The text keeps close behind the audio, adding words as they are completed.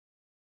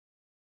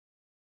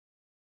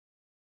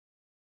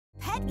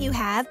pet you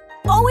have,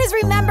 always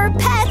remember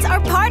pets are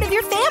part of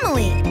your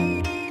family.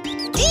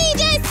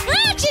 DJ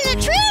Scratch in the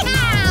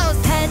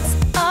treehouse! Pets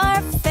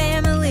are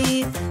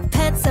family.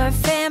 Pets are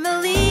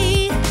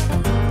family.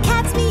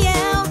 Cats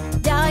meow,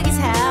 doggies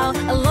howl,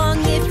 along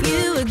if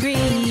you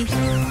agree.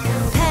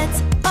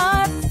 Pets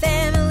are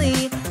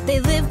family. They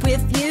live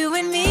with you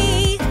and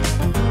me.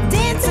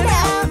 Dance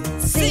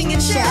around, sing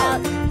and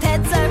shout.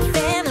 Pets are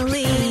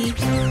family.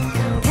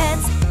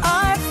 Pets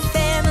are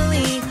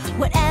family,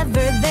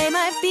 whatever they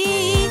might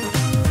be.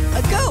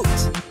 A goat.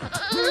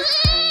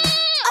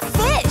 A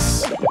fish.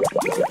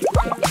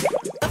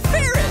 A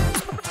ferret.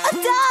 A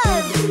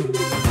dove.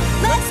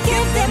 Let's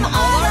give them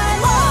all our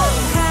love.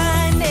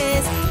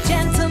 Kindness,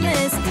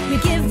 gentleness, we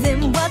give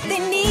them what they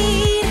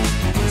need.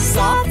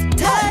 Soft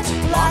touch,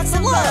 lots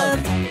of love.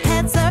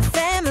 Pets are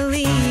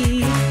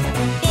family.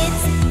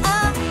 It's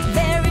a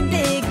very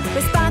big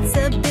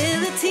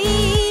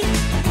responsibility.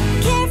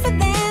 Care for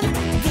them,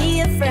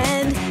 be a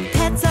friend.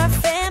 Pets are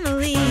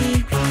family.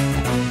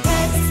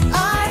 Pets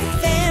are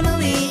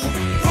family.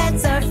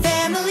 Pets are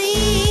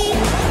family.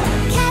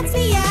 Cats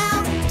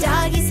meow,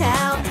 doggies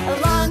howl,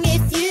 along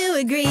if you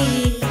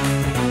agree.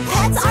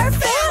 Pets are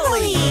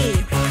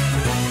family.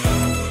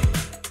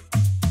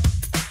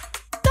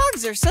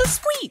 Dogs are so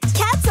sweet.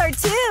 Cats are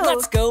too.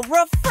 Let's go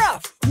ruff,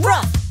 ruff.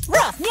 Ruff,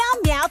 ruff. Meow,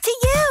 meow to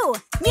you.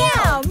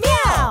 Meow,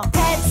 meow.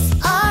 Pets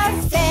are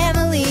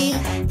family.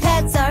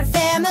 Pets are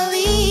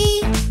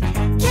family.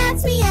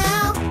 Cats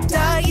meow,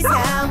 doggies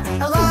howl,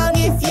 along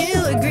if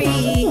you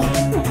agree.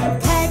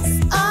 Pets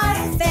are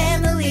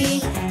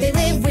family. They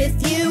live with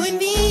you and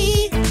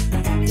me.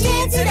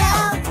 Dance it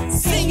out,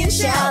 sing and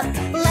shout.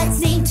 Let's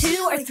name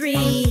 2 or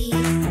 3.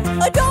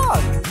 A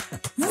dog.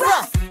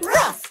 Ruff,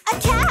 ruff. A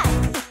cat.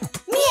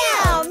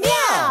 Meow,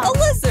 meow. A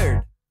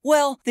lizard.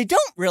 Well, they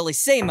don't really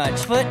say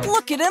much, but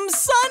look at him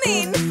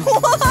sunning. We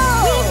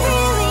Whoa!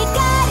 really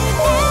got